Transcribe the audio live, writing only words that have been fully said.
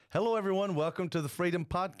Hello, everyone. Welcome to the Freedom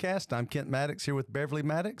Podcast. I'm Kent Maddox here with Beverly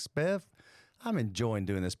Maddox. Bev, I'm enjoying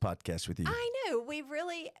doing this podcast with you. I know. We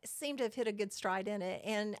really seem to have hit a good stride in it.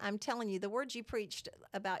 And I'm telling you, the words you preached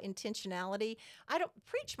about intentionality,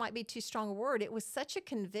 preach might be too strong a word. It was such a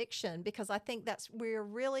conviction because I think we're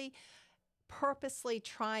really purposely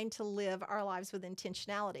trying to live our lives with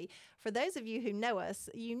intentionality. For those of you who know us,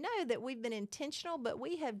 you know that we've been intentional, but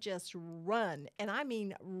we have just run, and I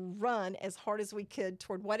mean run as hard as we could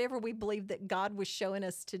toward whatever we believe that God was showing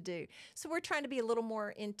us to do. So we're trying to be a little more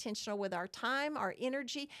intentional with our time, our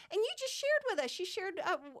energy. And you just shared with us, you shared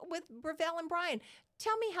with Brevell and Brian.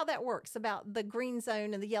 Tell me how that works about the green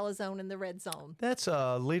zone and the yellow zone and the red zone. That's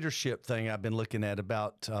a leadership thing I've been looking at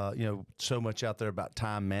about, so much out there about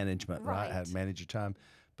time management, right? How to manage your time.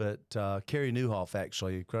 But Carey Nieuwhof,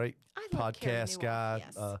 actually, a great podcast guy.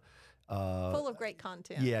 Yes. Full of great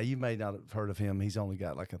content. Yeah, you may not have heard of him. He's only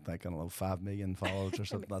got 5 million followers or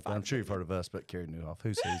something like that. I'm sure you've heard of us, but Carey Nieuwhof,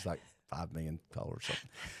 he's like 5 million followers or something.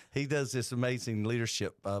 He does this amazing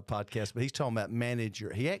leadership podcast, but he's talking about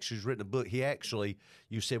he actually has written a book.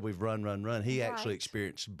 You said we've run. He actually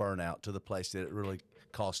experienced burnout to the place that it really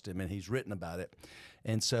cost him, and he's written about it.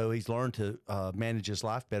 And so he's learned to manage his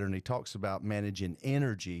life better, and he talks about managing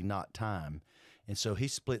energy, not time. And so he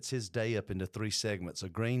splits his day up into 3 segments: a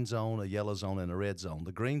green zone, a yellow zone, and a red zone.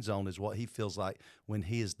 The green zone is what he feels like when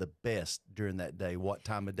he is the best during that day, what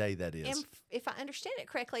time of day that is. And if I understand it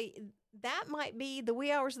correctly, that might be the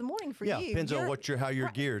wee hours of the morning for you. Yeah, depends on how you're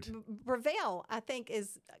geared. Brevell, I think,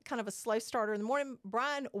 is kind of a slow starter in the morning.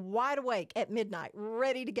 Brian, wide awake at midnight,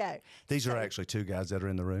 ready to go. These are actually 2 guys that are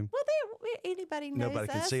in the room. Well, anybody knows Nobody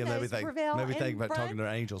can see them. Maybe think about talking to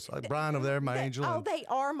their angels. Like, Brian over there, my angel. Oh, they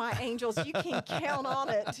are my angels. You can count on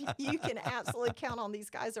it. You can absolutely count on these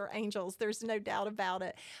guys are angels. There's no doubt about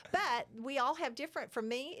it. But we all have different. For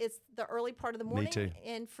me, it's the early part of the morning. Me too.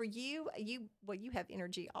 And for you have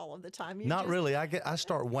energy all of the time. Not really. I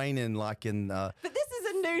start waning like in. But this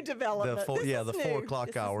is a new development. The 4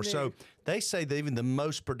 o'clock hour. So they say that even the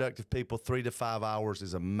most productive people, 3 to 5 hours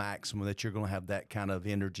is a maximum that you're going to have that kind of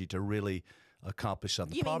energy to really accomplish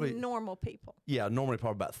something. You mean normal people? Yeah, normally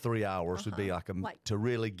probably about 3 hours would be to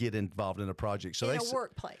really get involved in a project. So in a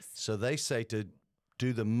workplace. So they say to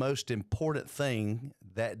do the most important thing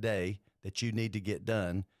that day that you need to get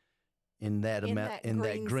done in that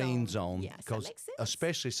green zone. Yes, that makes sense.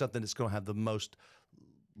 Especially something that's going to have the most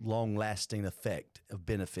long-lasting effect of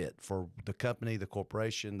benefit for the company, the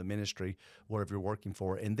corporation, the ministry, whatever you're working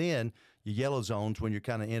for. And then your yellow zones, when you're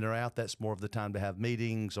kind of in or out, that's more of the time to have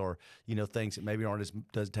meetings or, things that maybe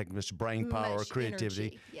doesn't take much brain power or creativity.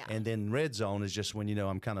 Energy, yeah. And then red zone is just when,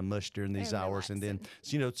 I'm kind of mushed during these hours. And then,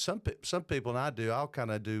 some people, and I'll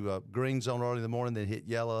kind of do green zone early in the morning, then hit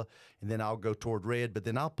yellow, and then I'll go toward red, but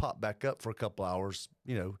then I'll pop back up for a couple hours,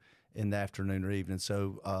 in the afternoon or evening.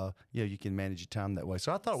 So, you can manage your time that way.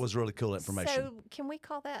 So I thought it was really cool information. So can we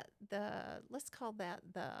call that let's call that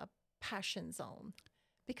the passion zone?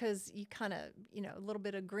 Because you kind of, a little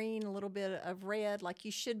bit of green, a little bit of red, like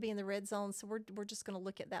you should be in the red zone. So we're just going to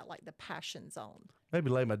look at that like the passion zone. Maybe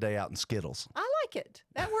lay my day out in Skittles. I like it.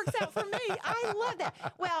 That works out for me. I love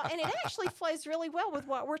that. Well, and it actually flows really well with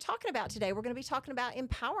what we're talking about today. We're going to be talking about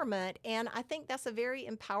empowerment. And I think that's a very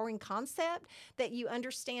empowering concept, that you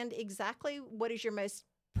understand exactly what is your most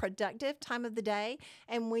productive time of the day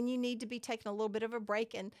and when you need to be taking a little bit of a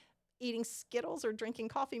break, and eating Skittles or drinking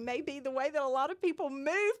coffee may be the way that a lot of people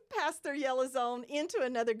move past their yellow zone into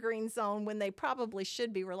another green zone when they probably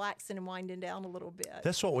should be relaxing and winding down a little bit.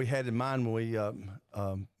 That's what we had in mind when we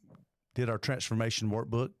did our transformation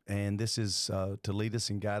workbook, and this is to lead us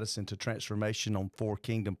and guide us into transformation on 4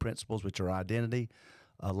 kingdom principles, which are identity,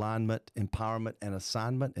 alignment, empowerment, and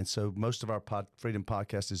assignment. And so most of our Freedom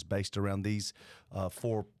Podcast is based around these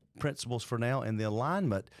 4 principles for now. And the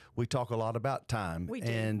alignment, we talk a lot about time. We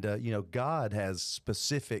do. And, God has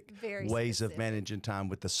specific ways of managing time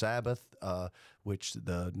with the Sabbath, which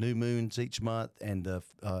the new moons each month, and the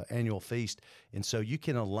annual feast. And so you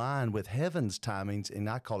can align with heaven's timings, and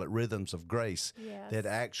I call it rhythms of grace, that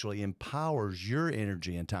actually empowers your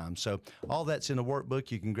energy and time. So all that's in the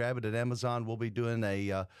workbook. You can grab it at Amazon. We'll be doing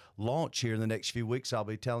a launch here in the next few weeks I'll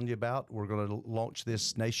be telling you about. We're going to launch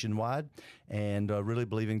this nationwide, and really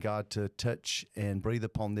believe in God to touch and breathe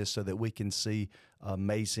upon this so that we can see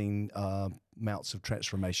amazing mounts of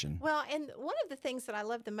transformation. Well, and one of the things that I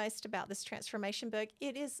love the most about this transformation book,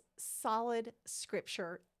 it is solid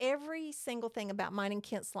scripture. Every single thing about mine and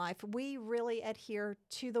Kent's life, we really adhere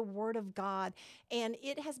to the Word of God. And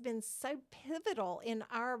it has been so pivotal in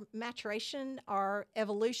our maturation, our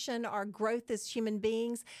evolution, our growth as human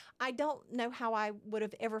beings. I don't know how I would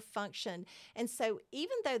have ever functioned. And so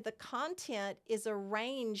even though the content is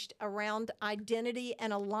arranged around identity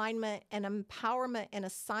and alignment and empowerment and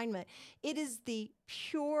assignment, it is the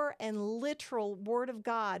pure and literal Word of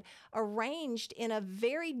God arranged in a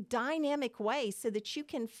very dynamic way so that you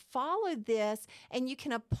can follow this and you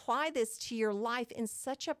can apply this to your life in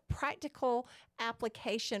such a practical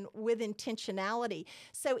application with intentionality.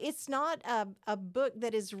 So it's not a book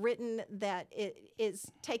that is written that it is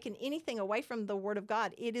taken anything away from the Word of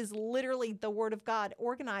God. It is literally the Word of God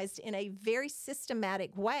organized in a very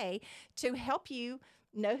systematic way to help you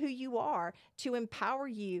know who you are, to empower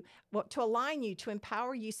you, to align you, to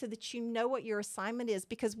empower you so that you know what your assignment is.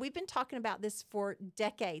 Because we've been talking about this for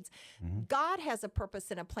decades. Mm-hmm. God has a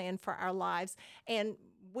purpose and a plan for our lives, and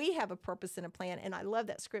we have a purpose and a plan. And I love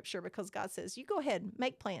that scripture because God says, you go ahead,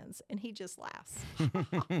 make plans. And he just laughs.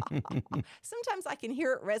 Sometimes I can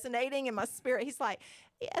hear it resonating in my spirit. He's like,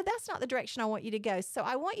 yeah, that's not the direction I want you to go. So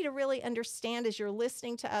I want you to really understand as you're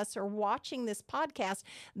listening to us or watching this podcast,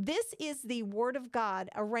 this is the Word of God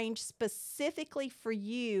arranged specifically for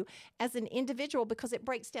you as an individual because it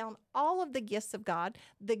breaks down all of the gifts of God,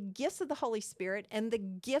 the gifts of the Holy Spirit, and the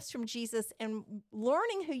gifts from Jesus. And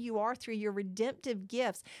learning who you are through your redemptive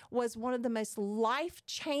gifts was one of the most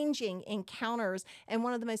life-changing encounters and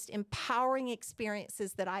one of the most empowering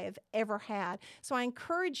experiences that I have ever had. So I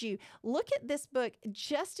encourage you, look at this book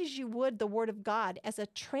just as you would the Word of God as a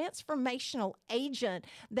transformational agent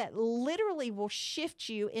that literally will shift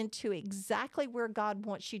you into exactly where God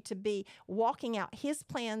wants you to be, walking out His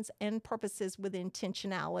plans and purposes with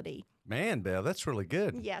intentionality. Man, Bev, that's really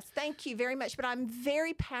good. Yes, thank you very much. But I'm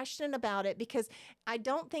very passionate about it because I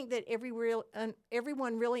don't think that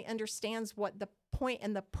everyone really understands what the point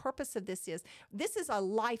and the purpose of this is. This is a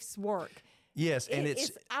life's work. Yes, and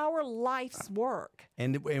it's our life's work.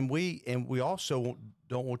 And we also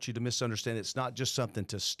don't want you to misunderstand. It's not just something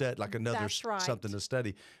to study, like another something to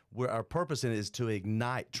study. Our purpose in it is to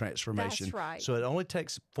ignite transformation. That's right. So it only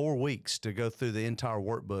takes 4 weeks to go through the entire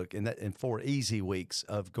workbook, and 4 easy weeks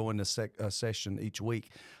of going to a session each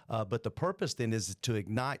week. But the purpose then is to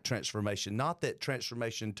ignite transformation. Not that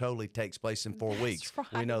transformation totally takes place in 4 weeks. Right.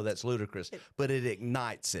 We know that's ludicrous, but it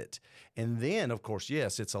ignites it. And then, of course,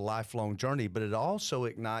 yes, it's a lifelong journey, but it also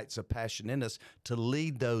ignites a passion in us to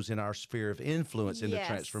lead those in our sphere of influence into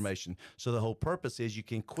transformation. So the whole purpose is you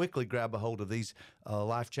can quickly grab a hold of these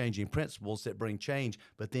life-changing principles that bring change,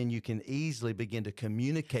 but then you can easily begin to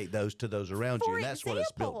communicate those to those around you, and that's what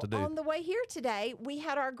it's built to do. On the way here today, we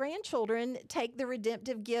had our grandchildren take the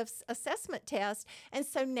Redemptive Gifts assessment test, and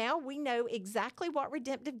so now we know exactly what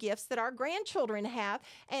redemptive gifts that our grandchildren have.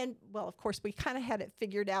 And, well, of course, we kind of had it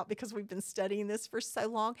figured out because we've been studying this for so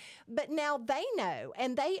long, but now they know,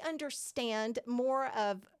 and they understand more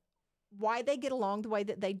of why they get along the way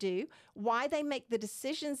that they do, why they make the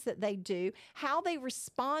decisions that they do, how they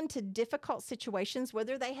respond to difficult situations,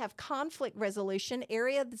 whether they have conflict resolution,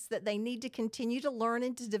 areas that they need to continue to learn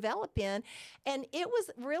and to develop in. And it was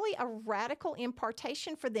really a radical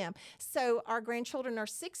impartation for them. So our grandchildren are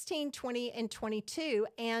 16, 20, and 22.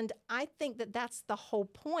 And I think that that's the whole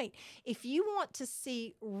point. If you want to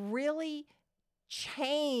see really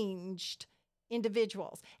changed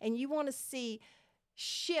individuals and you want to see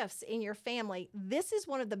shifts in your family, this is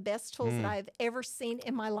one of the best tools that I've ever seen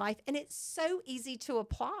in my life, and it's so easy to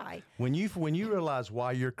apply. When you realize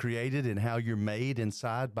why you're created and how you're made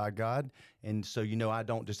inside by God, and so I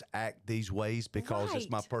don't just act these ways because it's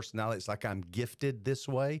my personality. It's like I'm gifted this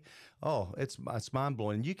way. Oh, it's mind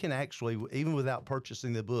blowing. You can actually, even without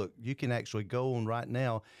purchasing the book, you can actually go on right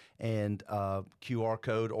now and QR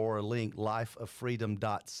code or a link,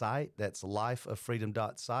 lifeoffreedom.site. That's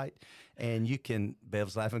lifeoffreedom.site. And you can,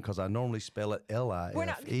 Bev's laughing because I normally spell it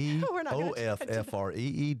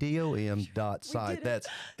LIFEOFFREEDOM.site. That's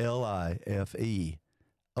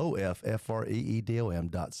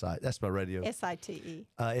LIFEOFFREEDOM.site. That's my radio. SITE.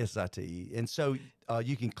 SITE. And so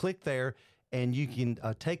you can click there and you can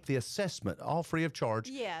take the assessment all free of charge.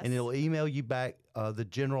 Yes. And it'll email you back the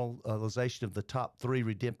generalization of the top 3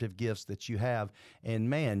 redemptive gifts that you have. And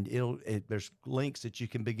man, there's links that you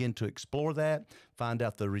can begin to explore that, find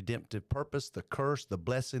out the redemptive purpose, the curse, the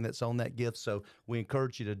blessing that's on that gift. So we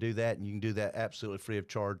encourage you to do that, and you can do that absolutely free of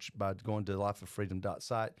charge by going to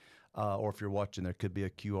lifeoffreedom.site. Or if you're watching, there could be a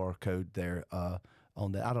QR code there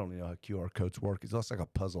on that. I don't know how QR codes work. It looks like a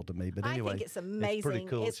puzzle to me, but I anyway, think it's amazing. It's pretty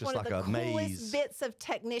cool. It's just one like of the a coolest maze. bits of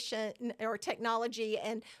technology,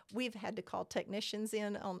 and we've had to call technicians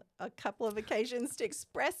in on a couple of occasions to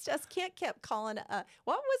express to us. Kent kept calling it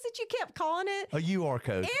what was it you kept calling it? A UR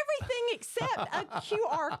code. Everything except a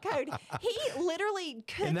QR code. He literally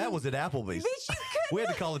couldn't. And that was at Applebee's. We had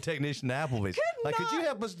to call the technician to Applebee's. Could you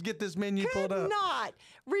help us get this menu pulled up? Could not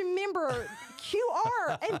remember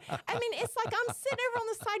QR. And I mean, it's like I'm sitting over on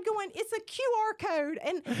the side going, it's a QR code.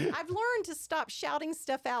 And I've learned to stop shouting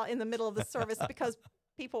stuff out in the middle of the service because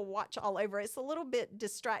people watch all over. It's a little bit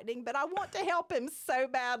distracting, but I want to help him so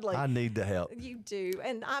badly. I need the help. You do.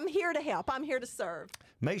 And I'm here to help. I'm here to serve.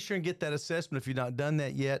 Make sure and get that assessment if you've not done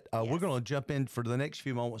that yet. We're going to jump in for the next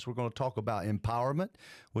few moments. We're going to talk about empowerment,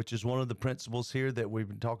 which is one of the principles here that we've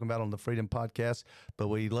been talking about on the Freedom Podcast. But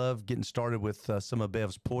we love getting started with some of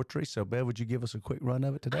Bev's poetry. So, Bev, would you give us a quick run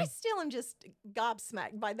of it today? I still am just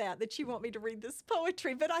gobsmacked by that you want me to read this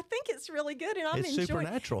poetry, but I think it's really good, and I'm enjoying it. It's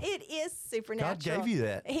supernatural. It is supernatural. God gave you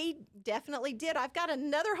that. He definitely did. I've got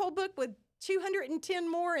another whole book with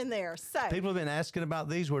 210 more in there. So people have been asking about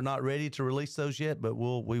these. We're not ready to release those yet, but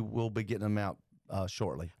we will be getting them out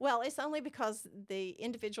shortly. Well, it's only because the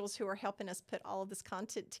individuals who are helping us put all of this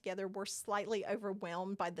content together were slightly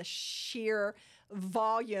overwhelmed by the sheer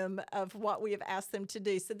volume of what we have asked them to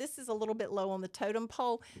do. So this is a little bit low on the totem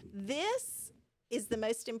pole. This is the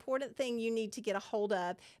most important thing you need to get a hold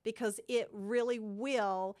of because it really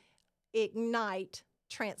will ignite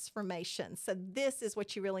transformation. So this is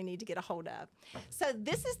what you really need to get a hold of. So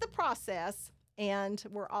this is the process, and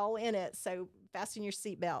we're all in it. So fasten your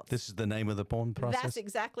seatbelts. This is the name of the poem process? That's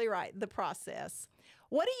exactly right, the process.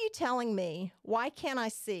 What are you telling me? Why can't I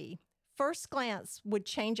see? First glance would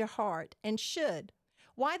change a heart and should.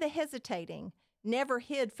 Why the hesitating? Never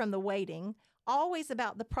hid from the waiting. Always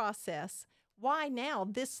about the process. Why now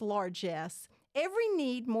this largesse? Every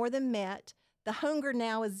need more than met. The hunger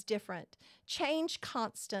now is different. Change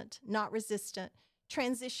constant, not resistant.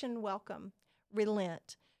 Transition welcome.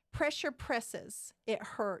 Relent. Pressure presses. It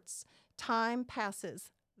hurts. Time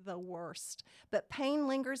passes. The worst. But pain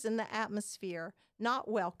lingers in the atmosphere. Not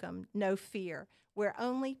welcome, no fear. Where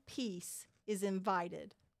only peace is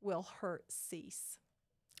invited, will hurt cease.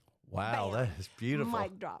 Wow, Bam. that is beautiful.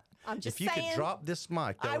 Mic drop. I'm just saying. If you could drop this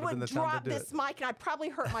mic, that would have been the time to do it. I would drop this mic and I'd probably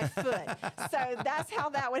hurt my foot. So that's how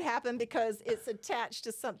that would happen because it's attached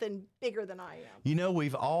to something bigger than I am. You know,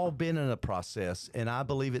 we've all been in a process, and I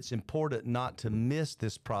believe it's important not to miss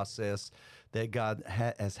this process that God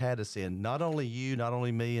has had us in. Not only you, not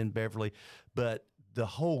only me and Beverly, but the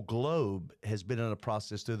whole globe has been in a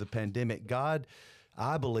process through the pandemic. God,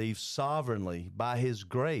 I believe, sovereignly, by His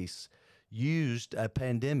grace, used a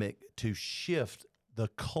pandemic to shift the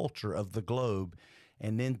culture of the globe.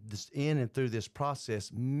 And then in and through this process,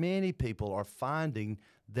 many people are finding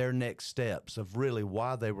their next steps of really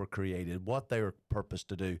why they were created, what they were purposed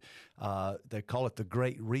to do. They call it the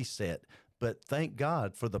Great Reset. But thank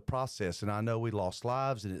God for the process. And I know we lost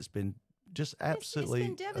lives, and it's been just absolutely it's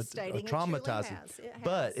been devastating. Traumatizing. It has.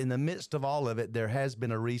 But in the midst of all of it, there has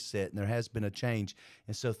been a reset and there has been a change.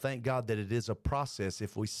 And so thank God that it is a process.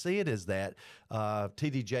 If we see it as that,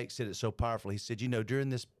 T.D. Jakes said it so powerfully. He said, you know, during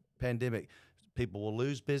this pandemic, people will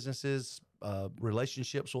lose businesses,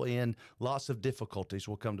 relationships will end, lots of difficulties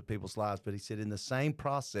will come to people's lives. But he said in the same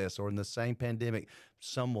process or in the same pandemic,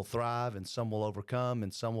 some will thrive and some will overcome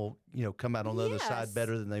and some will, you know, come out on the other side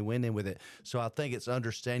better than they went in with it. So I think it's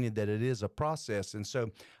understanding that it is a process. And so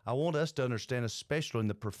I want us to understand, especially in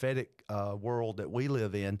the prophetic world that we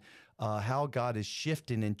live in, how God is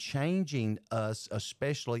shifting and changing us,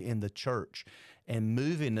 especially in the church, and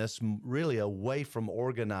moving us really away from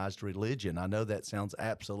organized religion. I know that sounds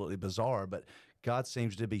absolutely bizarre, but God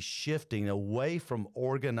seems to be shifting away from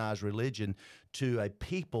organized religion to a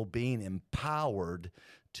people being empowered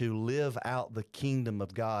to live out the kingdom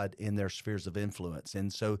of God in their spheres of influence.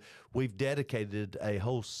 And so we've dedicated a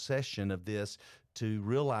whole session of this to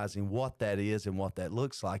realizing what that is and what that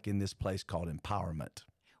looks like in this place called empowerment.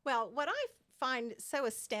 Well, what I find so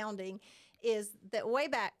astounding is that way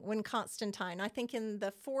back when Constantine, I think in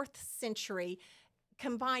the 4th century,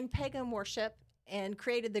 combined pagan worship and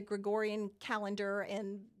created the Gregorian calendar,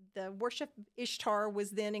 and the worship Ishtar was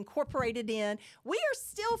then incorporated in. We are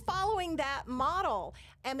still following that model.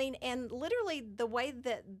 I mean, and literally the way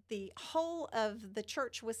that the whole of the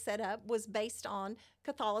church was set up was based on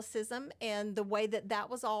Catholicism and the way that that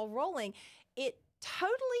was all rolling. It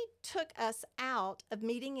totally took us out of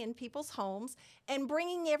meeting in people's homes and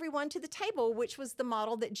bringing everyone to the table, which was the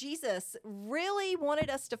model that Jesus really wanted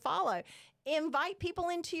us to follow. invite people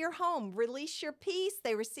into your home, release your peace.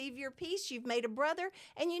 They receive your peace. You've made a brother,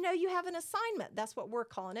 and you have an assignment. That's what we're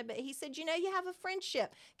calling it. But he said, you have a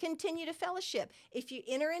friendship. Continue to fellowship. If you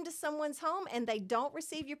enter into someone's home and they don't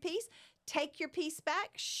receive your peace, take your peace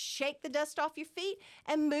back, shake the dust off your feet,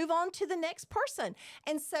 and move on to the next person.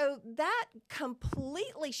 And so that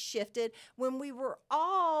completely shifted when we were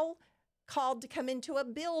all called to come into a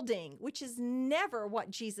building, which is never what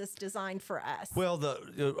Jesus designed for us. Well,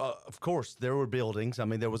 of course, there were buildings. I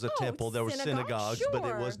mean, there was a temple, there were synagogues, but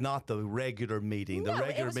it was not the regular meeting. No, the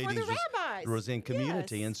regular it was meetings for the rabbis. was in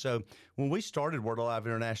community. Yes. And so when we started Word Alive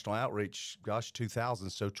International Outreach, 2000,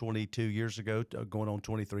 so 22 years ago, going on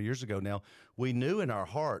 23 years ago now, we knew in our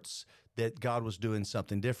hearts that God was doing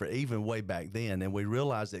something different, even way back then. And we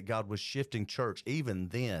realized that God was shifting church even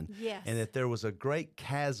then. Yes. And that there was a great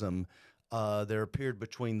chasm there appeared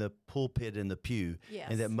between the pulpit and the pew. Yes.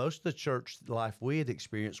 And that most of the church life we had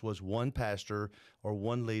experienced was one pastor or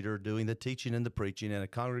one leader doing the teaching and the preaching and a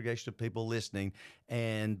congregation of people listening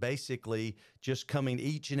and basically just coming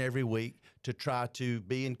each and every week to try to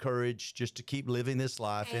be encouraged, just to keep living this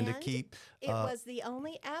life and to keep... It was the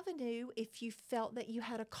only avenue if you felt that you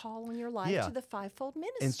had a call on your life to the fivefold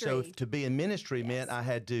ministry. And so to be in ministry meant I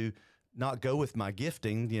had to not go with my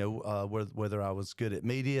gifting, whether I was good at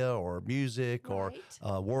media or music or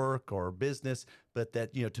work or business, but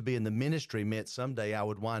that, to be in the ministry meant someday I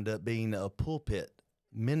would wind up being a pulpit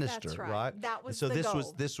minister. That's right. That was so the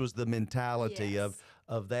goal. This was the mentality of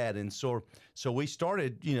that. And so we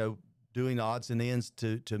started, doing odds and ends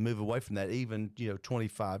to move away from that, even,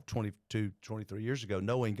 25, 22, 23 years ago,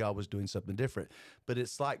 knowing God was doing something different. But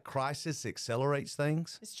it's like crisis accelerates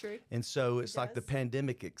things. It's true. And so it's like the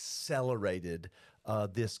pandemic accelerated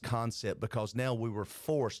this concept because now we were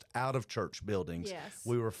forced out of church buildings. Yes.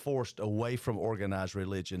 We were forced away from organized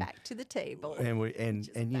religion. Back to the table. And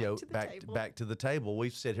back to the table.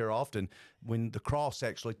 We've said here often when the cross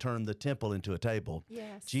actually turned the temple into a table.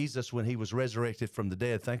 Yes. Jesus, when he was resurrected from the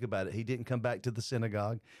dead, think about it. He didn't come back to the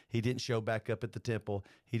synagogue. He didn't show back up at the temple.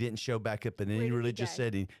 He didn't show back up in any religious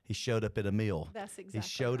setting. He showed up at a meal. That's exactly He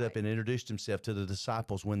showed up and introduced himself to the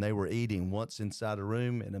disciples when they were eating, once inside a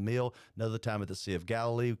room in a meal, another time at the Sea of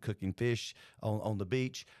Galilee, cooking fish on the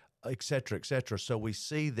beach, et cetera, et cetera. So we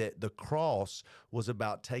see that the cross was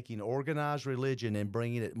about taking organized religion and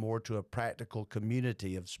bringing it more to a practical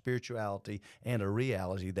community of spirituality and a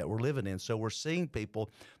reality that we're living in. So we're seeing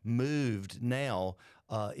people moved now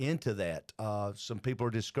into that. Some people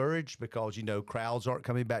are discouraged because, crowds aren't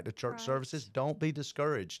coming back to church services. Don't be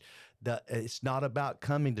discouraged. It's not about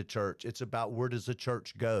coming to church. It's about where does the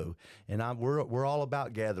church go? And we're all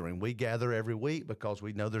about gathering. We gather every week because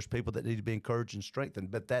we know there's people that need to be encouraged and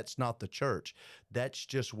strengthened, but that's not the church. That's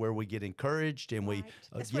just where we get encouraged and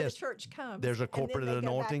that's where the church comes. There's a corporate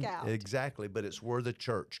anointing. Exactly, but it's where the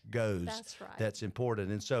church goes. That's right. That's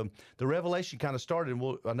important. And so the revelation kind of started,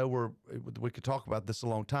 and I know we could talk about this a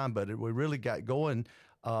long time, but we really got going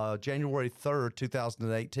January 3rd,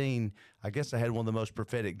 2018. I guess I had one of the most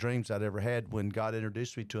prophetic dreams I'd ever had when God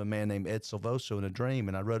introduced me to a man named Ed Silvoso in a dream,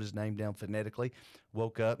 and I wrote his name down phonetically,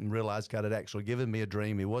 woke up and realized God had actually given me a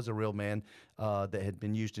dream. He was a real man that had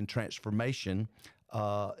been used in transformation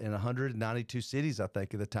in 192 cities, I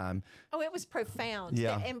think, at the time. Oh, it was profound.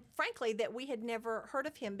 Yeah. And frankly, that we had never heard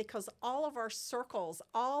of him because all of our circles,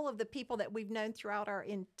 all of the people that we've known throughout our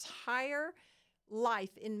entire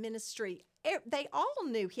life in ministry, they all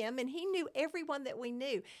knew him, and he knew everyone that we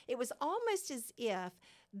knew. It was almost as if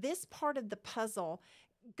this part of the puzzle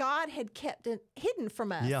God had kept it hidden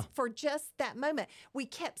from us for just that moment. We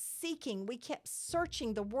kept seeking. We kept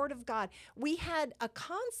searching the Word of God. We had a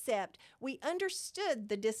concept. We understood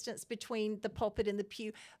the distance between the pulpit and the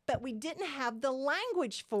pew, but we didn't have the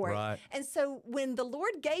language for it. And so when the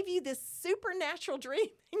Lord gave you this supernatural dream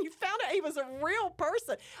and you found out he was a real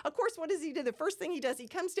person, of course, what does he do? The first thing he does, he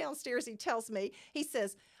comes downstairs, he tells me, he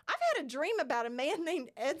says, I've had a dream about a man named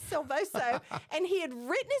Ed Silvoso, and he had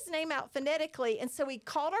written his name out phonetically. And so he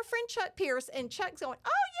called our friend Chuck Pierce, and Chuck's going, oh,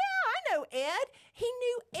 yeah, I know Ed. He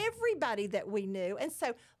knew everybody that we knew. And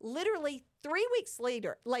so literally 3 weeks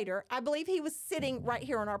later, I believe he was sitting right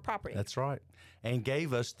here on our property. That's right. And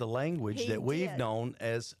gave us the language that we've known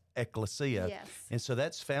as ecclesia. Yes. And so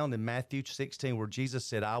that's found in Matthew 16, where Jesus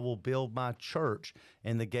said, I will build my church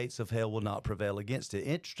and the gates of hell will not prevail against it.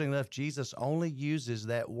 Interesting enough, Jesus only uses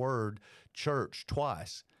that word church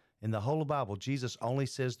twice In the whole Bible, Jesus only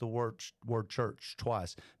says the word church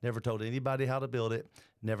twice. Never told anybody how to build it,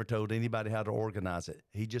 never told anybody how to organize it.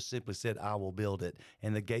 He just simply said, I will build it,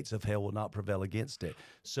 and the gates of hell will not prevail against it.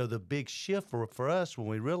 So the big shift for us when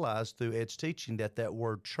we realized through Ed's teaching that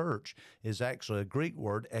word church is actually a Greek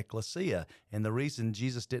word, ekklesia. And the reason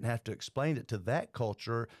Jesus didn't have to explain it to that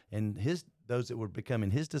culture and those that were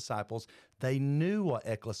becoming his disciples, they knew what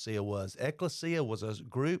ekklesia was. Ekklesia was a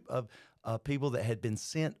group of people that had been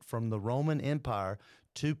sent from the Roman Empire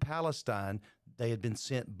to Palestine. They had been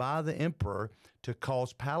sent by the emperor to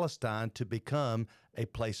cause Palestine to become a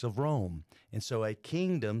place of Rome. And so a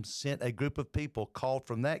kingdom sent a group of people called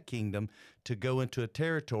from that kingdom to go into a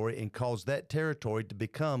territory and cause that territory to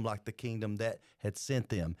become like the kingdom that had sent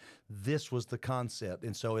them. This was the concept.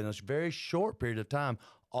 And so in a very short period of time,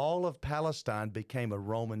 all of Palestine became a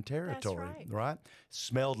Roman territory, right?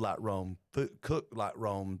 Smelled like Rome, cooked like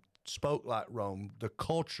Rome, spoke like Rome. The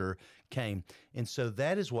culture came. And so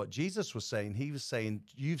that is what Jesus was saying. He was saying,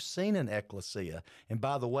 you've seen an ecclesia. And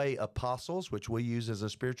by the way, apostles, which we use as a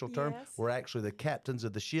spiritual term, were actually the captains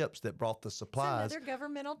of the ships that brought the supplies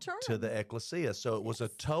governmental term to the ecclesia. So it was a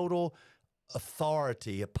total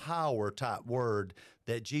authority, a power type word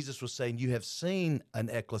that Jesus was saying, you have seen an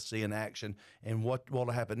ecclesia in action, and what will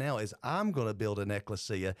happen now is I'm going to build an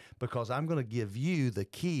ecclesia because I'm going to give you the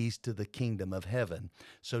keys to the kingdom of heaven.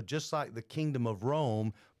 So just like the kingdom of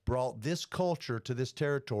Rome brought this culture to this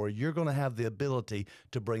territory, you're going to have the ability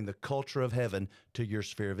to bring the culture of heaven to your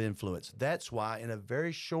sphere of influence. That's why in a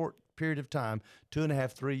very short period of time,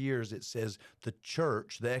 2.5, 3 years, it says the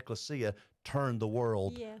church, the ecclesia, turned the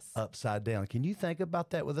world upside down. Can you think about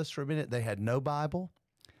that with us for a minute? They had no Bible,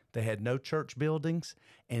 they had no church buildings,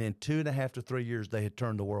 and in 2.5 to 3 years, they had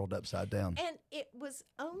turned the world upside down. And it was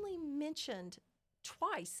only mentioned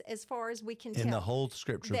twice, as far as we can tell. In the whole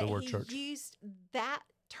scripture, the word church. He used that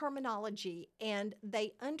terminology, and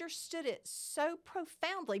they understood it so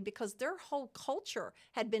profoundly because their whole culture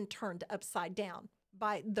had been turned upside down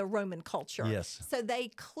by the Roman culture. Yes. So they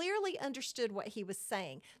clearly understood what he was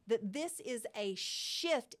saying, that this is a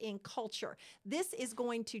shift in culture. This is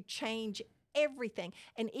going to change everything.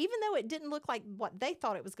 And even though it didn't look like what they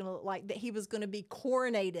thought it was going to look like, that he was going to be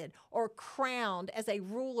coronated or crowned as a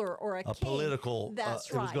ruler or a king. Political,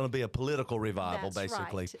 That's right. It was going to be a political revival,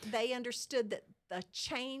 basically. Right. They understood that the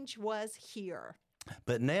change was here.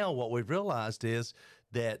 But now what we've realized is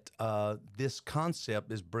that this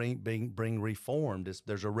concept is being reformed.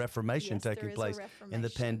 There's a reformation taking place. And the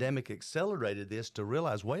pandemic accelerated this to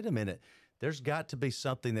realize, wait a minute, there's got to be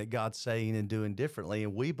something that God's saying and doing differently,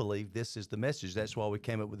 and we believe this is the message. That's why we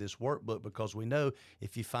came up with this workbook, because we know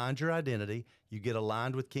if you find your identity, you get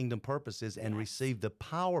aligned with kingdom purposes and receive the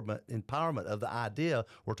empowerment of the idea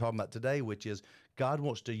we're talking about today, which is God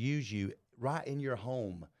wants to use you right in your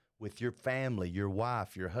home, with your family, your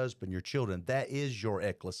wife, your husband, your children. That is your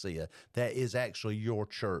ecclesia. That is actually your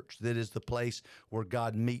church. That is the place where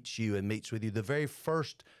God meets you and meets with you. The very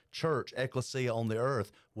first church, ecclesia on the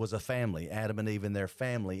earth, was a family, Adam and Eve and their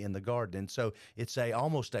family in the garden. And so it's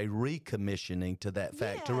almost a recommissioning to that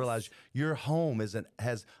fact, to realize your home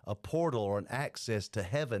has a portal or an access to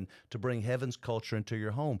heaven to bring heaven's culture into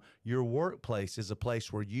your home. Your workplace is a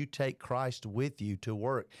place where you take Christ with you to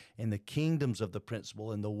work, and the kingdoms of the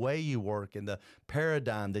principle and the way you work and the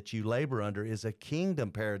paradigm that you labor under is a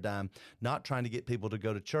kingdom paradigm, not trying to get people to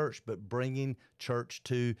go to church, but bringing church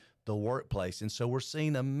to the workplace. And so we're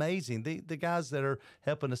seeing amazing, the guys that are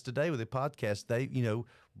helping us today with the podcast, they,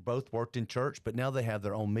 both worked in church, but now they have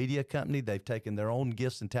their own media company. They've taken their own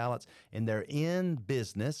gifts and talents, and they're in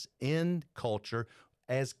business, in culture,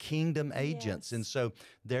 as kingdom agents. Yes. And so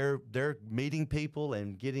they're meeting people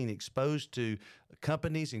and getting exposed to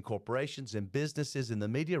companies and corporations and businesses in the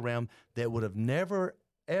media realm that would have never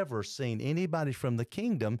ever seen anybody from the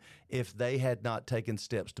kingdom if they had not taken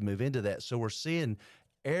steps to move into that. So we're seeing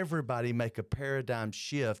everybody make a paradigm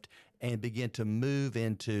shift and begin to move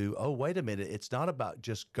into, oh, wait a minute, it's not about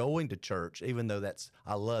just going to church, even though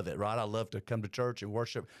I love it, right? I love to come to church and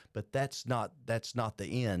worship, but that's not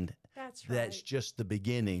the end. That's right. That's just the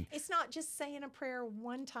beginning. It's not just saying a prayer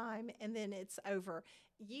one time and then it's over.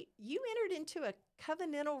 You entered into a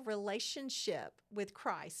covenantal relationship with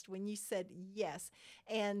Christ when you said yes.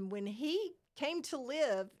 And when he came to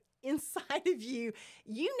live inside of you,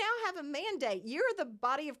 you now have a mandate. You're the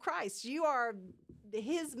body of Christ. You are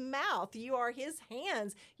his mouth. You are his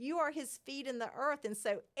hands. You are his feet in the earth. And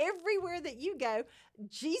so everywhere that you go,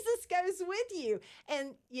 Jesus goes with you.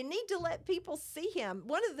 And you need to let people see him.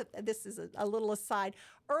 This is a little aside.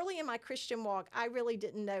 Early in my Christian walk, I really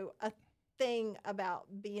didn't know a thing about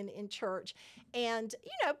being in church. And,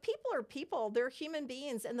 people are people, they're human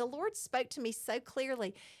beings. And the Lord spoke to me so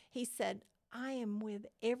clearly. He said, I am with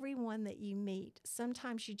everyone that you meet.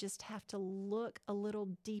 Sometimes you just have to look a little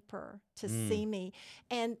deeper to see me.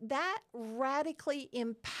 And that radically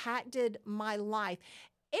impacted my life.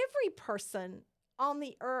 Every person on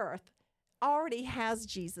the earth already has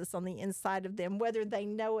Jesus on the inside of them, whether they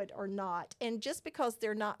know it or not. And just because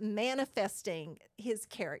they're not manifesting his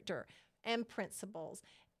character and principles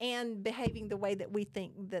and behaving the way that we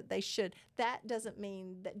think that they should, that doesn't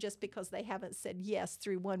mean that just because they haven't said yes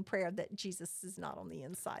through one prayer that Jesus is not on the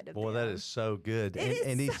inside of them. Boy, that is so good.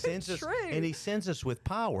 And he so sends us, true. and he sends us with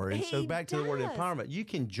power. And so He back to the word does. empowerment, you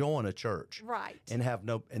can join a church Right. and have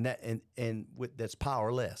no, and that, and with, that's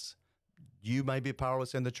powerless. You may be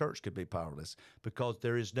powerless, and the church could be powerless because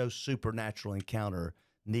there is no supernatural encounter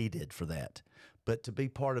needed for that. But to be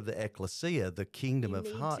part of the ecclesia, the kingdom You of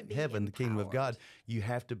need to be heaven, the kingdom of God, empowered. you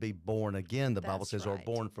have to be born again, the Bible That's says, or right.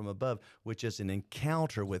 born from above, which is an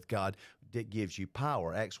encounter with God that gives you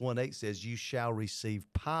power. Acts 1:8 says, you shall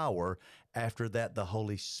receive power. After that, the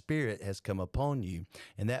Holy Spirit has come upon you.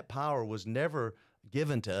 And that power was never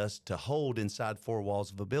given to us to hold inside four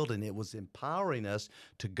walls of a building. It was empowering us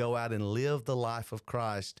to go out and live the life of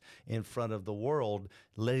Christ in front of the world,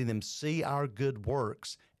 letting them see our good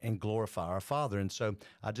works and glorify our Father. And so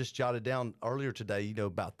I just jotted down earlier today,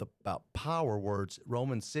 about power words.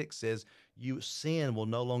 Romans 6 says, sin will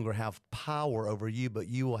no longer have power over you, but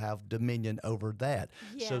you will have dominion over that.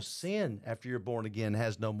 So Yes. sin, after you're born again,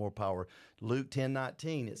 has no more power. Luke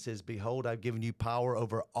 10:19, it says, behold, I've given you power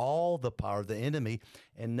over all the power of the enemy,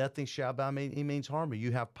 and nothing shall by any means harm you.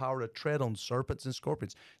 You have power to tread on serpents and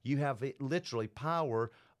scorpions. You have literally power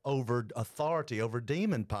over authority, over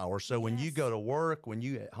demon power. So when you Yes. go to work, when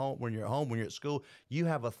you're at home, when you're at school, you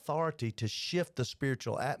have authority to shift the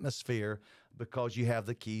spiritual atmosphere because you have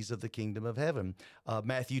the keys of the kingdom of heaven.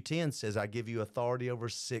 Matthew 10 says, I give you authority over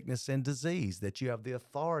sickness and disease, that you have the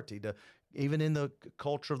authority to, even in the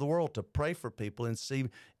culture of the world, to pray for people and see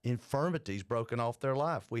infirmities broken off their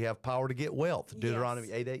life. We have power to get wealth. Deuteronomy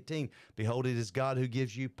Yes. 8:18, behold, it is God who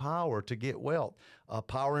gives you power to get wealth.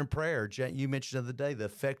 Power in prayer. You mentioned the other day, the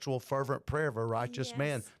effectual, fervent prayer of a righteous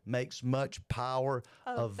man Yes. makes much power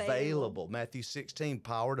available. Matthew 16,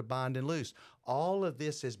 power to bind and loose. All of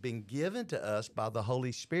this has been given to us by the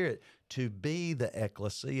Holy Spirit to be the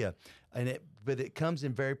ecclesia. But it comes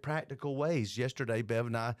in very practical ways. Yesterday, Bev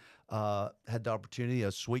and I had the opportunity,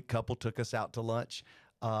 a sweet couple took us out to lunch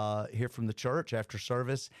here from the church after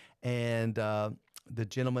service. And the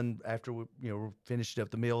gentleman, after we finished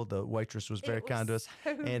up the meal, the waitress was very kind to us.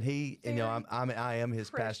 so And he, I am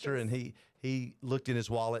his pastor, and he looked in his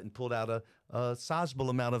wallet and pulled out a sizable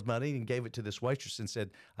amount of money and gave it to this waitress and said,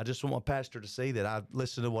 I just want my pastor to see that I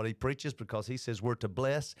listen to what he preaches, because he says we're to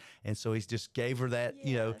bless. And so he just gave her that,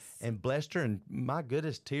 Yes. and blessed her. And my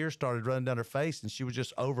goodness, tears started running down her face, and she was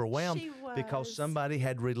just overwhelmed She because was. somebody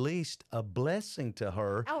had released a blessing to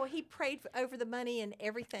her. Oh, he prayed over the money and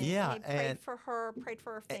everything. Yeah, He prayed and- for her, prayed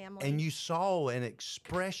for her family. And you saw an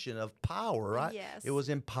expression of power, right? Yes. It was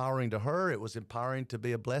empowering to her. It was empowering to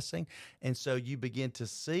be a blessing. And so you begin to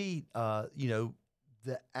see,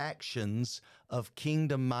 the actions of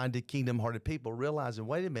kingdom-minded, kingdom-hearted people, realizing,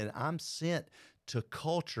 wait a minute, I'm sent to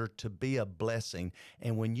culture to be a blessing.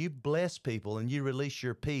 And when you bless people and you release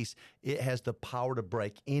your peace, it has the power to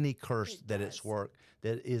break any curse It that does.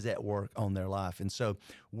 that is at work on their life. And so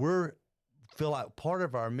feel like part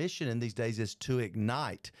of our mission in these days is to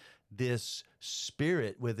ignite this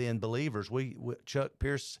spirit within believers. Chuck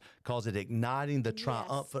Pierce calls it igniting the Yes.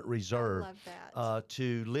 triumphant reserve. I love that.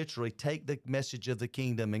 To literally take the message of the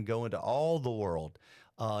kingdom and go into all the world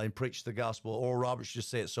and preach the gospel. Oral Roberts just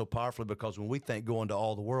said it so powerfully, because when we think going to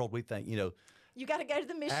all the world, we think, You got to go to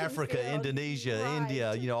the mission Africa, field. Indonesia, Right.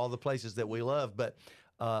 India, all the places that we love. But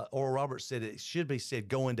Oral Roberts said it should be said,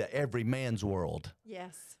 go into every man's world.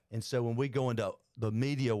 Yes. And so when we go into the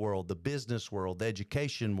media world, the business world, the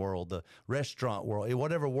education world, the restaurant world,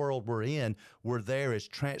 whatever world we're in, we're there as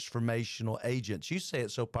transformational agents. You say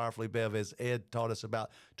it so powerfully, Bev, as Ed taught us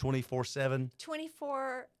about 24/7.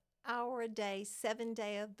 24-hour a day,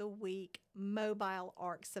 7-day of the week, mobile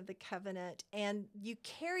arks of the covenant. And you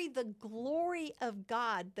carry the glory of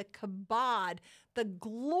God, the kabod, the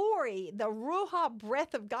glory, the ruha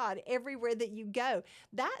breath of God everywhere that you go.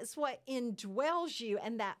 That's what indwells you,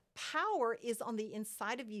 and that power is on the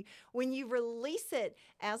inside of you. When you release it,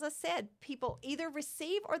 as I said, people either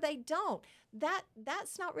receive or they don't.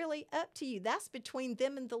 That's not really up to you. That's between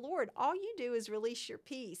them and the Lord. All you do is release your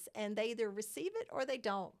peace, and they either receive it or they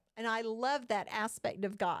don't. And I love that aspect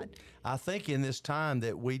of God. I think in this time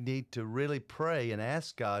that we need to really pray and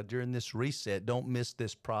ask God during this reset, don't miss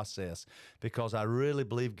this process, because I really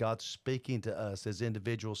believe God's speaking to us as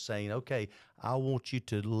individuals saying, okay, I want you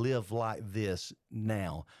to live like this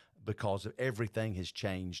now, because everything has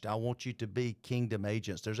changed. I want you to be kingdom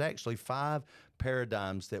agents. There's actually 5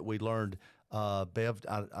 paradigms that we learned. Bev,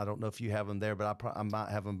 I don't know if you have them there, but I might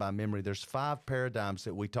have them by memory. There's 5 paradigms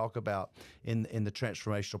that we talk about in the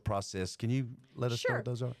transformational process. Can you let us know what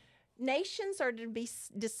those are? Nations are to be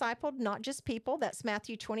discipled, not just people. That's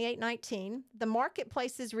Matthew 28:19. The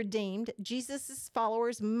marketplace is redeemed. Jesus'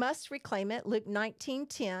 followers must reclaim it. Luke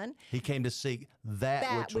 19:10. He came to seek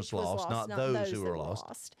that which was lost, not those who were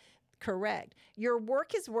lost. Correct. Your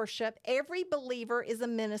work is worship. Every believer is a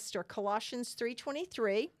minister. Colossians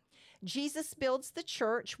 3:23. Jesus builds the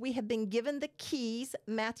church. We have been given the keys,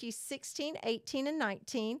 Matthew 16:18 and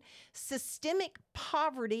 19. Systemic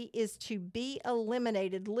poverty is to be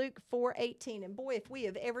eliminated, Luke 4:18. And boy, if we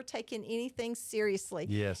have ever taken anything seriously,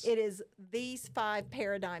 yes, it is these 5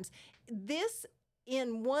 paradigms. This,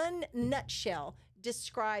 in one nutshell,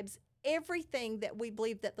 describes everything that we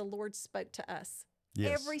believe that the Lord spoke to us.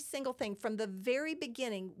 Yes. Every single thing from the very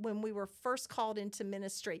beginning when we were first called into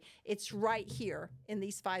ministry, it's right here in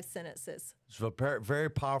these 5 sentences. So very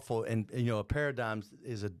powerful, and a paradigm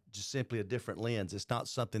is just simply a different lens. It's not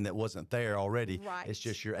something that wasn't there already. Right. It's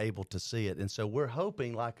just you're able to see it. And so we're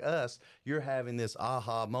hoping, like us, you're having this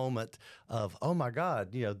aha moment of, oh my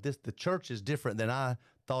God, the church is different than I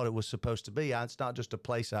thought it was supposed to be. It's not just a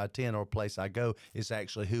place I attend or a place I go. It's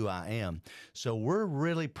actually who I am. So we're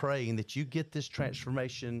really praying that you get this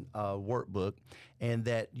transformation workbook, and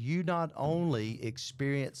that you not only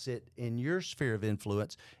experience it in your sphere of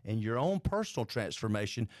influence and your own personal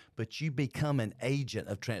transformation, but you become an agent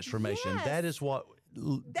of transformation. Yes. That is what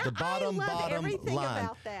the bottom line.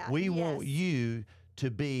 About that. We want you to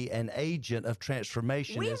be an agent of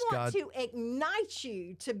transformation. We want to ignite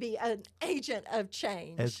you to be an agent of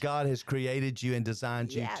change. As God has created you and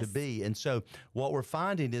designed you to be. And so what we're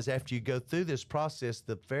finding is after you go through this process,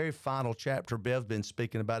 the very final chapter, Bev's been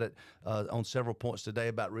speaking about it on several points today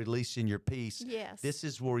about releasing your peace. Yes. This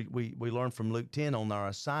is where we learn from Luke 10 on our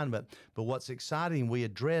assignment. But what's exciting, we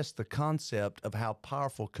address the concept of how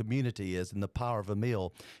powerful community is and the power of a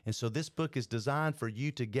meal. And so this book is designed for you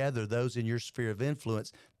to gather those in your sphere of influence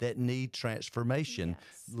that need transformation.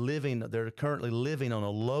 Yes. They're currently living on a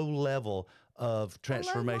low level of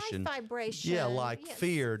transformation. Low life vibration. Yeah, like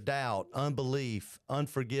fear, doubt, unbelief,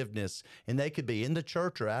 unforgiveness. And they could be in the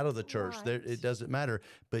church or out of the church. Right. It doesn't matter.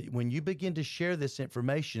 But when you begin to share this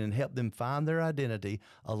information and help them find their identity,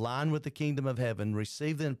 align with the kingdom of heaven,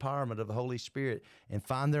 receive the empowerment of the Holy Spirit, and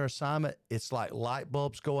find their assignment, it's like light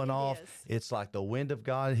bulbs going off. It's like the wind of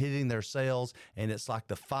God hitting their sails, and it's like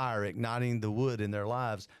the fire igniting the wood in their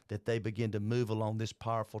lives, that they begin to move along this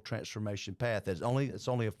powerful transformation path. It's only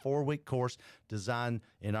a 4-week course designed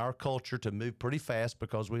in our culture to move pretty fast,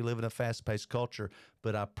 because we live in a fast-paced culture.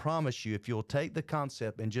 But I promise you, if you'll take the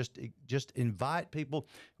concept and just invite people,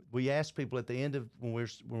 we ask people at the end of when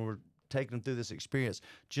we're taking them through this experience,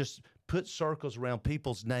 just put circles around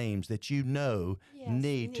people's names that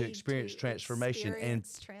need to experience transformation, and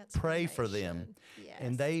pray for them. Yes.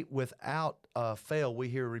 And they, without fail, we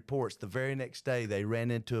hear reports the very next day they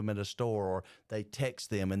ran into them in a store, or they text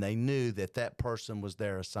them, and they knew that person was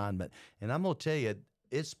their assignment. And I'm going to tell you,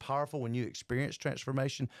 it's powerful when you experience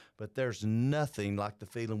transformation, but there's nothing like the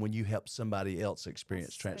feeling when you help somebody else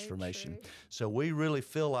experience transformation. So we really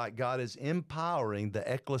feel like God is empowering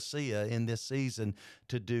the ecclesia in this season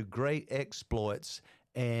to do great exploits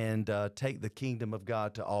and take the kingdom of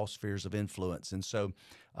God to all spheres of influence. And so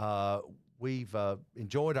we've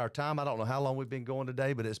enjoyed our time. I don't know how long we've been going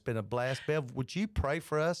today, but it's been a blast. Bev, would you pray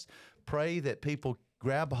for us? Pray that people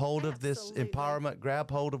grab hold of this empowerment, grab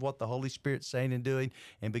hold of what the Holy Spirit's saying and doing,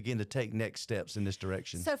 and begin to take next steps in this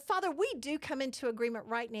direction. So, Father, we do come into agreement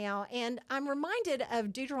right now, and I'm reminded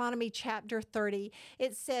of Deuteronomy chapter 30.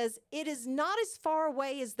 It says, "It is not as far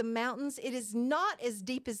away as the mountains, it is not as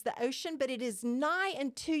deep as the ocean, but it is nigh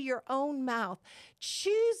unto your own mouth.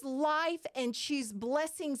 Choose life and choose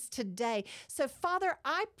blessings today." So, Father,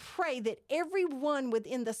 I pray that everyone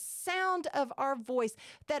within the sound of our voice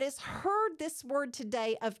that has heard this word today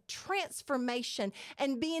of transformation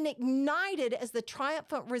and being ignited as the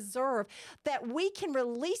triumphant reserve, that we can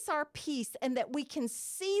release our peace and that we can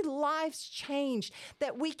see lives changed,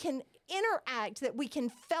 that we can interact, that we can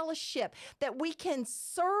fellowship, that we can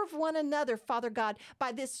serve one another, Father God,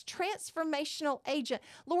 by this transformational agent.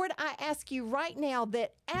 Lord, I ask you right now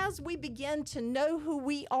that as we begin to know who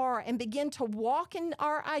we are and begin to walk in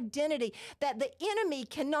our identity, that the enemy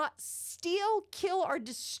cannot steal, kill, or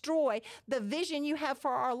destroy the vision you have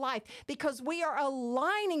for our life, because we are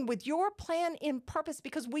aligning with your plan and purpose,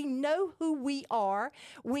 because we know who we are,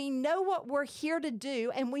 we know what we're here to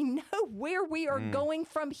do, and we know where we are going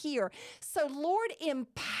from here. So Lord,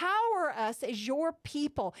 empower us as your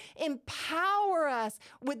people. Empower us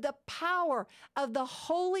with the power of the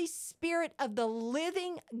Holy Spirit of the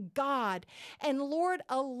living God. And Lord,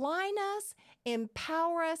 align us,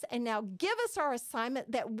 empower us, and now give us our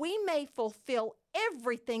assignment that we may fulfill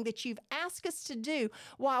everything that you've asked us to do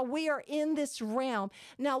while we are in this realm.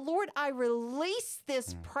 Now, Lord, I release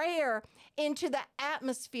this prayer into the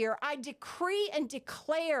atmosphere. I decree and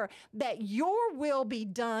declare that your will be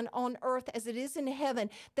done on earth as it is in heaven,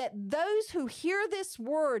 that those who hear this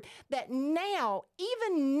word, that now,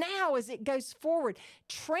 even now as it goes forward,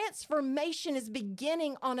 transformation is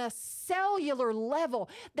beginning on a cellular level,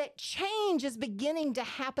 that change is beginning to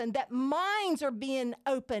happen, that minds are being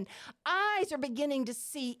opened, eyes are beginning to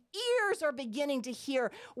see, ears are beginning to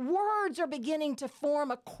hear, words are beginning to form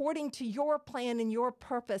according to your plan and your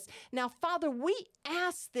purpose. Now, Father, we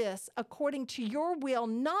ask this according to your will,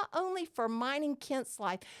 not only for mine and Kent's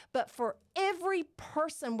life, but for every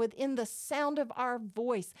person within the sound of our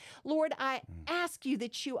voice. Lord, I ask you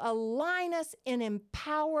that you align us and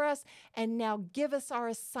empower us, and now give us our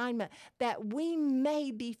assignment that we may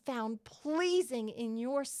be found pleasing in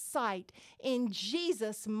your sight. In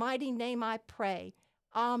Jesus' mighty name I pray.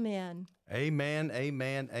 Amen. Amen,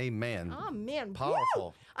 amen, amen. Amen. Powerful.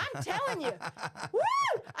 Woo! I'm telling you. Woo!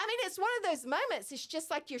 I mean, it's one of those moments. It's just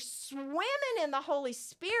like you're swimming in the Holy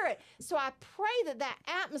Spirit. So I pray that that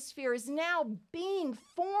atmosphere is now being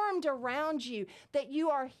formed around you, that you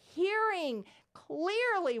are hearing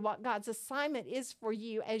clearly what God's assignment is for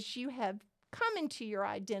you as you have come into your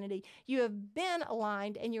identity. You have been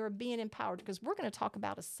aligned and you're being empowered, because we're going to talk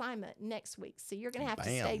about assignment next week. So you're going to have to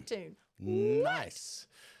stay tuned. Nice.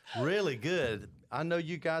 Really good. I know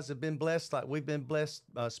you guys have been blessed like we've been blessed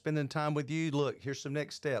spending time with you. Look, here's some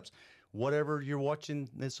next steps. Whatever you're watching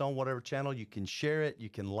this on, whatever channel, you can share it, you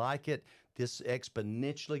can like it. This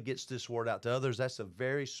exponentially gets this word out to others. That's a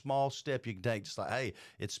very small step you can take. Just like, hey,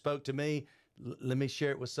 it spoke to me. Let me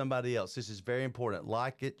share it with somebody else. This is very important.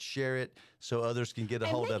 Like it, share it, so others can get a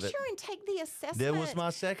hold of it. Make sure and take the assessment. That was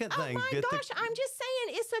my second thing. Oh my gosh, I'm just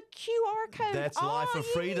saying, it's a QR code. That's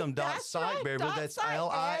lifeoffreedom.site, baby. That's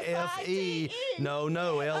LIFE. No,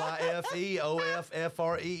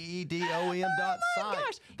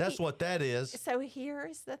 LIFEOFFREEDOM.site. That's what that is. So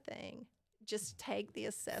here's the thing. Just take the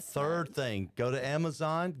assessment. Third thing, go to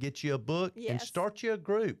Amazon, get you a book, and start you a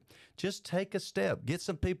group. Just take a step. Get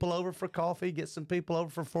some people over for coffee. Get some people over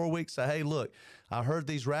for 4 weeks. Say, hey, look, I heard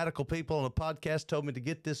these radical people on a podcast told me to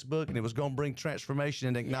get this book, and it was going to bring transformation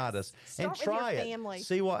and ignite us. Start and try with your it. family.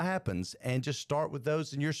 See what happens. And just start with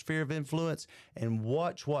those in your sphere of influence and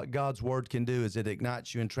watch what God's word can do as it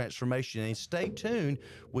ignites you in transformation. And stay tuned.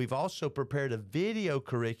 We've also prepared a video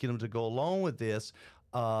curriculum to go along with this.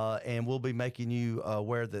 And we'll be making you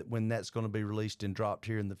aware that when that's going to be released and dropped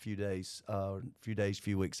here in the few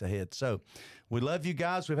weeks ahead. So we love you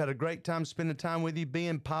guys. We've had a great time spending time with you. Be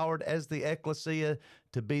empowered as the ecclesia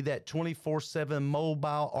to be that 24/7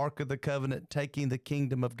 mobile Ark of the Covenant, taking the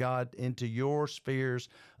kingdom of God into your spheres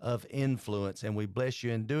of influence. And we bless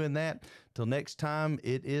you in doing that. Till next time,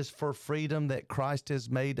 it is for freedom that Christ has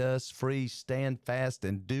made us free. Stand fast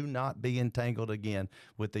and do not be entangled again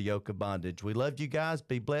with the yoke of bondage. We love you guys.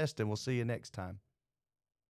 Be blessed, and we'll see you next time.